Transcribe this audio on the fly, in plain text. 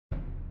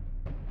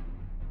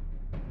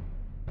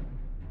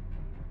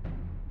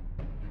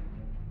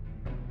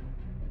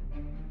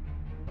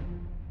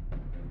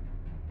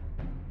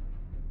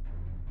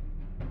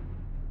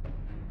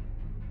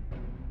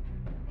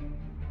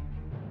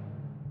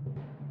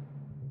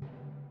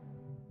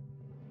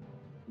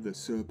The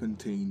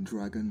Serpentine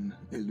dragon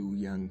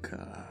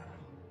Illuyanka.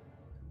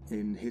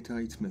 In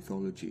Hittite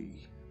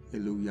mythology,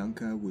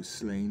 Illuyanka was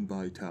slain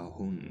by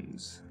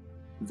Tarhunz,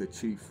 the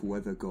chief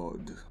weather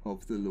god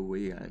of the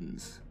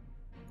Illuians,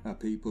 a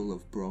people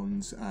of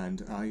Bronze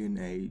and Iron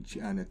Age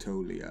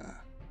Anatolia.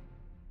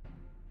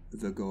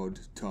 The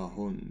god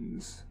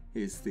Tarhunz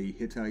is the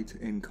Hittite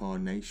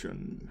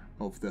incarnation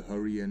of the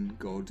Hurrian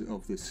god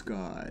of the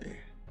sky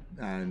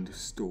and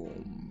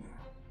storm.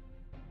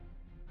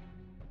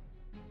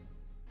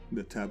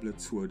 The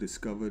tablets were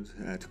discovered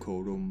at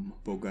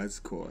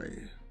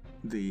Çorum-Boğazköy,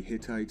 the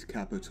Hittite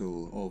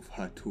capital of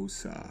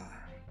Hattusa.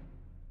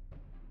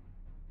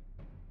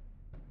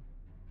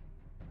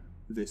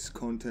 This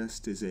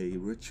contest is a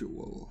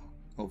ritual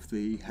of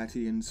the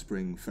Hattian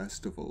spring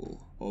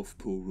festival of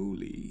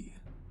Puruli.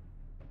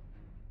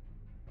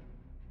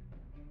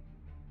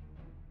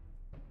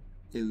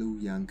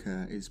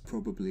 Illuyanka is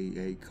probably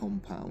a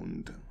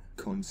compound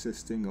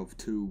consisting of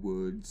two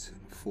words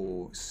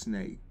for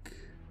snake.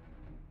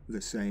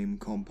 The same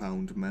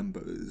compound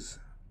members,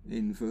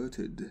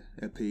 inverted,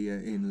 appear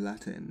in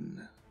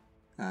Latin,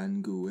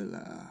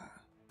 anguilla,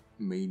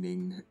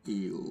 meaning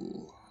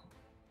eel.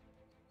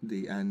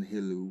 The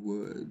Anhilu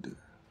word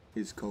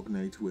is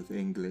cognate with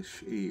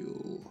English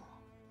eel,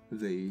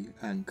 the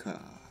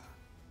yanka.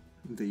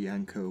 The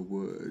yanka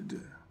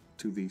word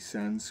to the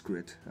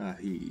Sanskrit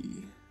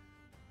ahi.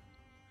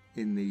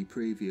 In the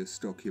previous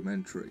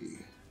documentary,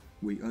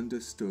 we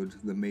understood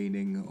the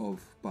meaning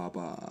of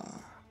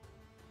Baba.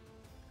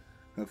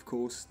 Of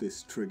course,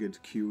 this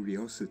triggered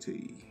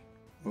curiosity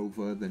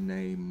over the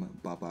name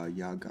Baba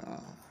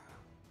Yaga.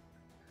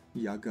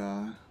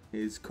 Yaga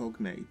is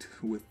cognate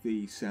with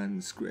the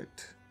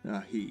Sanskrit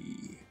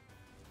ahi,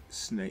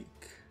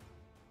 snake.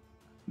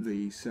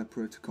 The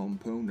separate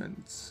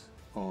components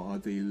are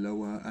the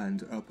lower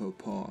and upper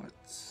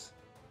parts.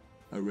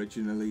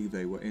 Originally,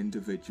 they were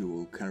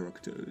individual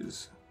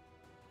characters.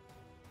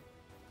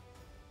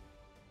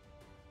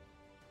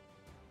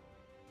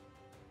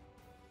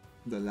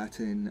 The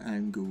Latin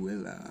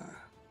anguilla,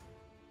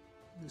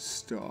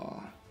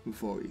 star,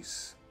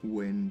 voice,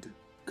 wind,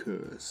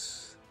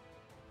 curse.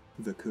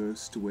 The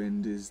cursed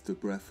wind is the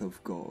breath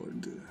of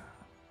God.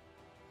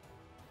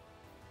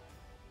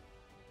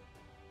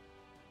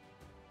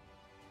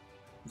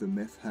 The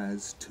myth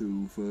has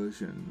two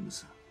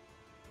versions.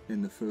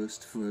 In the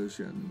first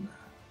version,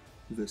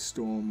 the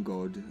storm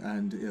god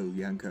and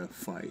Illuyanka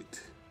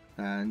fight,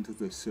 and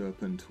the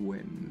serpent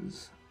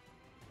wins.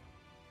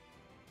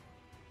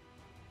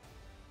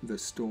 The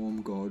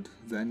storm god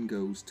then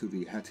goes to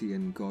the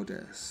Hattian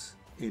goddess,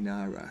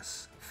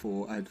 Inaras,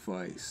 for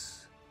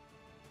advice,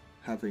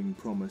 having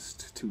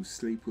promised to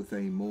sleep with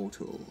a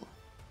mortal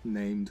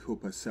named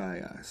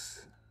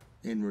Hupasias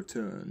in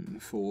return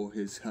for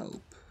his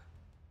help.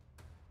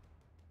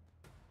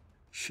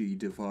 She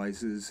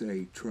devises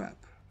a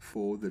trap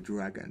for the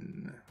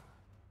dragon,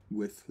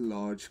 with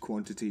large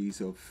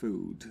quantities of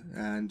food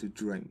and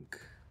drink,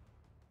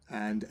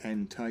 and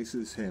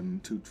entices him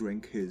to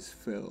drink his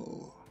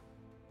fill.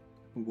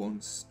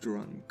 Once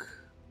drunk,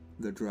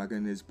 the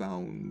dragon is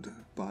bound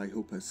by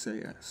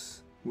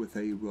Hupasias with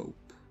a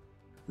rope.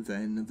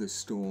 Then the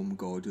storm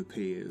god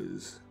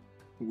appears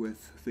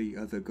with the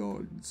other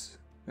gods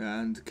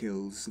and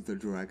kills the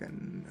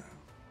dragon.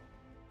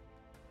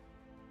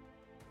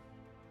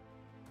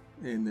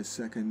 In the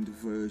second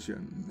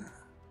version,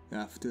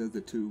 after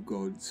the two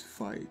gods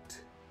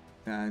fight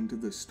and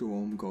the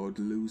storm god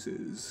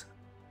loses,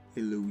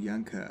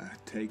 Illuyanka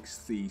takes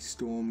the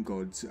storm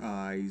god's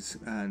eyes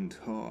and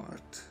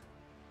heart.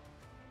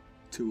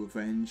 To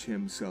avenge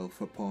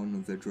himself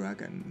upon the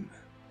dragon,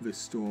 the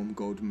storm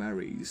god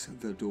marries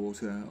the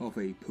daughter of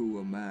a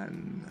poor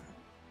man.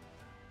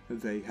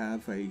 They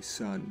have a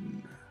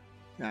son,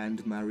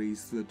 and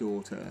marries the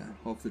daughter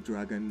of the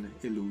dragon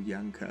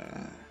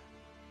Illuyanka.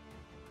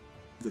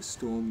 The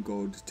storm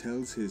god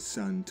tells his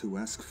son to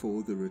ask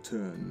for the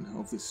return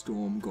of the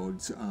storm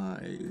god's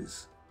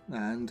eyes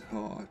and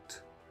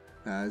heart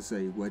as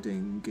a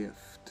wedding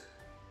gift.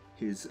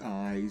 His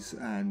eyes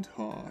and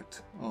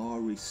heart are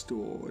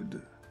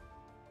restored.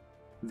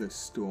 The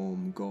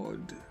storm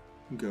god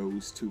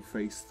goes to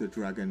face the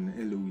dragon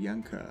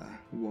Illuyanka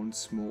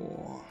once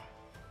more.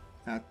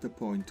 At the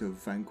point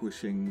of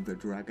vanquishing the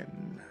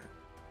dragon,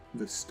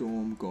 the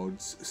storm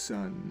god's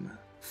son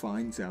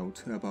finds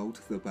out about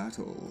the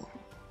battle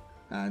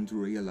and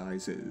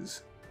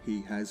realizes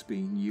he has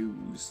been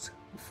used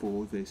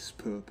for this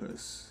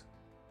purpose.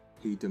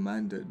 He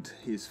demanded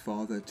his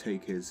father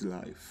take his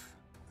life,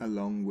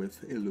 along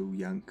with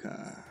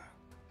Illuyanka,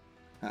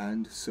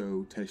 and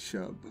so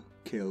Teshub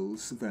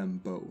kills them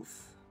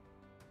both.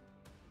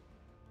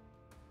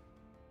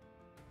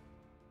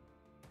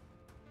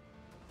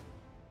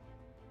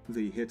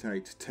 The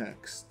Hittite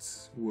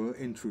texts were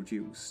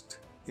introduced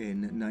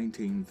in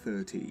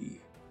 1930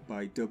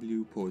 by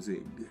W.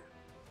 Pozig,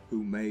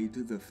 who made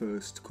the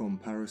first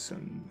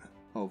comparison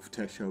of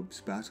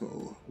Teshub's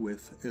battle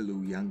with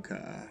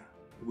Illuyanka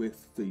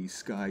with the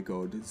sky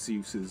god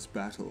Zeus's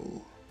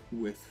battle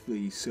with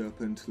the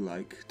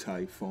serpent-like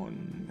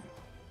Typhon.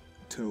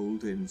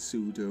 told in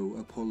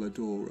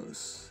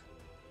Pseudo-Apollodorus.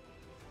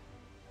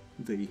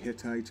 The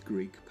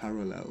Hittite-Greek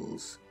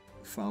parallels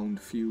found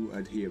few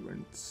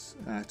adherents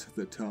at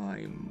the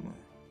time.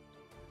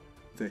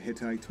 The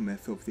Hittite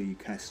myth of the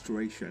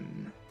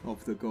castration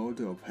of the god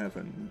of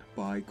heaven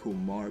by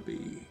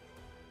Kumarbi,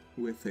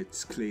 with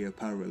its clear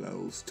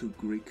parallels to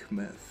Greek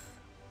myth,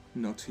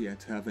 not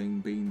yet having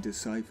been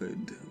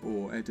deciphered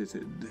or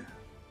edited.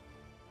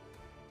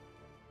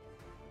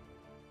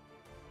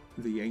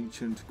 The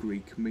ancient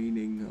Greek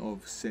meaning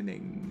of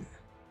sinning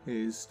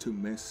is to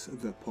miss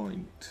the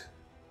point.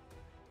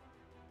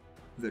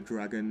 The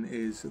dragon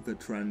is the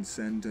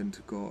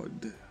transcendent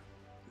god,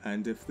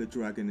 and if the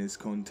dragon is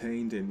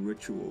contained in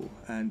ritual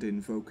and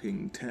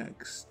invoking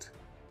text,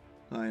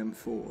 I am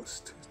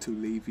forced to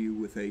leave you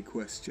with a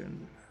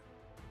question.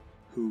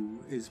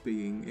 Who is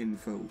being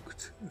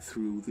invoked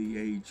through the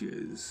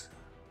ages?